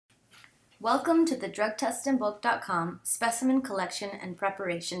Welcome to the DrugTestsinBulk.com Specimen Collection and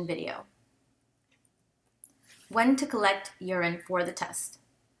Preparation video. When to collect urine for the test.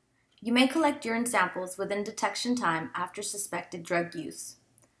 You may collect urine samples within detection time after suspected drug use.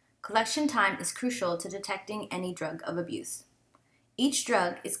 Collection time is crucial to detecting any drug of abuse. Each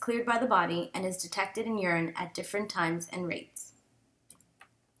drug is cleared by the body and is detected in urine at different times and rates.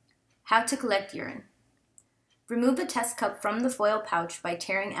 How to collect urine. Remove the test cup from the foil pouch by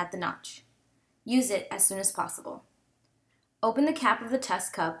tearing at the notch. Use it as soon as possible. Open the cap of the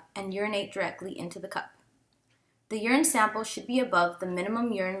test cup and urinate directly into the cup. The urine sample should be above the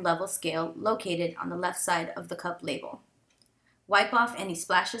minimum urine level scale located on the left side of the cup label. Wipe off any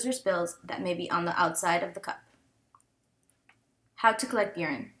splashes or spills that may be on the outside of the cup. How to collect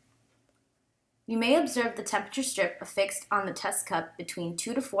urine. You may observe the temperature strip affixed on the test cup between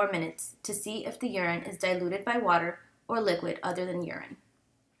 2 to 4 minutes to see if the urine is diluted by water or liquid other than urine.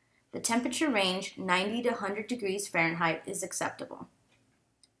 The temperature range 90 to 100 degrees Fahrenheit is acceptable.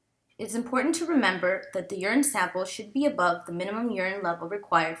 It is important to remember that the urine sample should be above the minimum urine level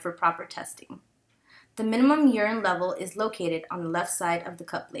required for proper testing. The minimum urine level is located on the left side of the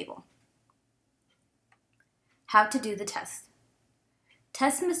cup label. How to do the test.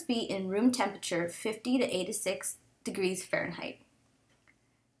 Test must be in room temperature 50 to 86 degrees Fahrenheit.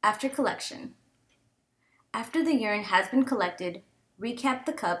 After collection. After the urine has been collected, recap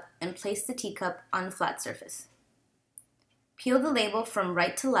the cup and place the teacup on a flat surface. Peel the label from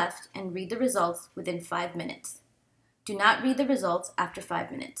right to left and read the results within 5 minutes. Do not read the results after 5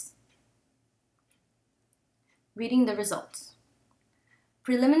 minutes. Reading the results.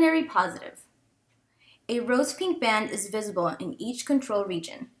 Preliminary positive. A rose-pink band is visible in each control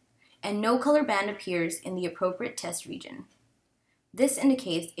region, and no color band appears in the appropriate test region. This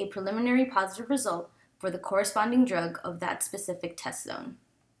indicates a preliminary positive result for the corresponding drug of that specific test zone.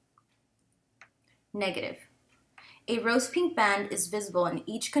 Negative. A rose-pink band is visible in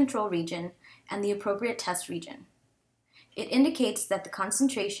each control region and the appropriate test region. It indicates that the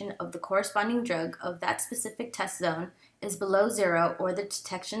concentration of the corresponding drug of that specific test zone is below 0 or the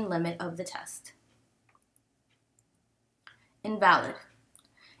detection limit of the test. Invalid.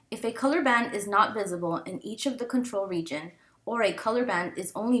 If a color band is not visible in each of the control region, or a color band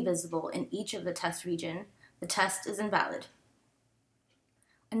is only visible in each of the test region, the test is invalid.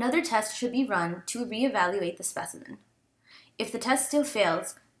 Another test should be run to reevaluate the specimen. If the test still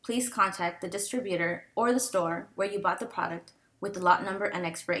fails, please contact the distributor or the store where you bought the product with the lot number and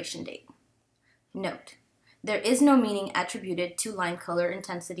expiration date. Note: there is no meaning attributed to line color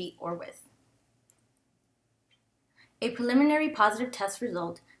intensity or width. A preliminary positive test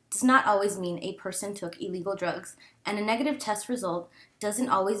result does not always mean a person took illegal drugs, and a negative test result doesn't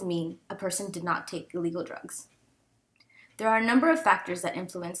always mean a person did not take illegal drugs. There are a number of factors that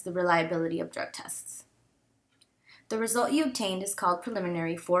influence the reliability of drug tests. The result you obtained is called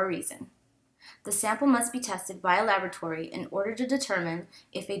preliminary for a reason. The sample must be tested by a laboratory in order to determine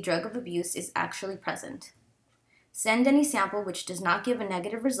if a drug of abuse is actually present. Send any sample which does not give a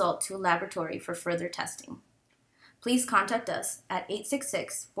negative result to a laboratory for further testing. Please contact us at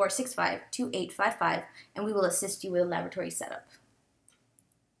 866-465-2855 and we will assist you with a laboratory setup.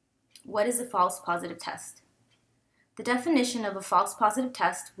 What is a false positive test? The definition of a false positive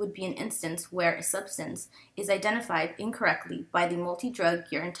test would be an instance where a substance is identified incorrectly by the multi-drug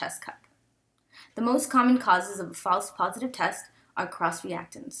urine test cup. The most common causes of a false positive test are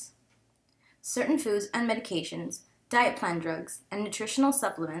cross-reactants. Certain foods and medications, diet plan drugs, and nutritional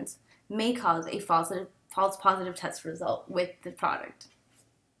supplements may cause a false positive test result with the product.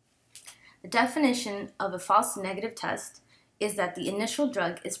 The definition of a false negative test is that the initial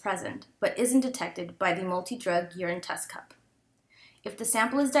drug is present but isn't detected by the multi-drug urine test cup. If the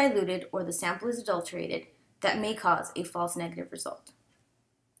sample is diluted or the sample is adulterated, that may cause a false negative result.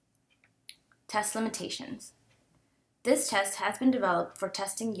 Test limitations. This test has been developed for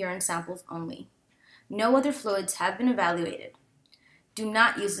testing urine samples only. No other fluids have been evaluated. Do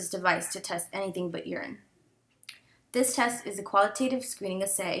not use this device to test anything but urine. This test is a qualitative screening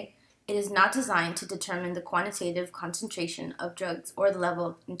assay. It is not designed to determine the quantitative concentration of drugs or the level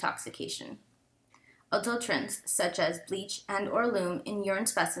of intoxication. Adulterants, such as bleach and/or lume in urine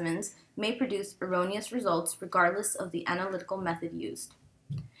specimens, may produce erroneous results regardless of the analytical method used.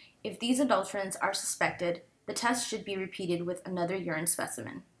 If these adulterants are suspected, the test should be repeated with another urine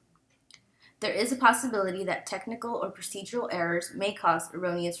specimen. There is a possibility that technical or procedural errors may cause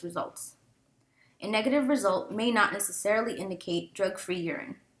erroneous results. A negative result may not necessarily indicate drug-free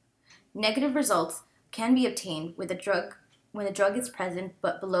urine. Negative results can be obtained when the drug is present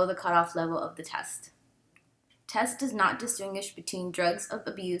but below the cutoff level of the test. test does not distinguish between drugs of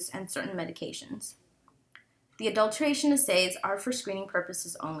abuse and certain medications. The adulteration assays are for screening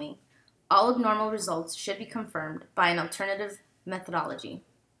purposes only. All abnormal results should be confirmed by an alternative methodology.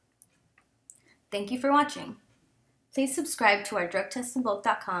 Thank you for watching. Please subscribe to our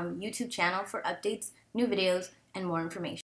DrugTestsinBulk.com YouTube channel for updates, new videos, and more information.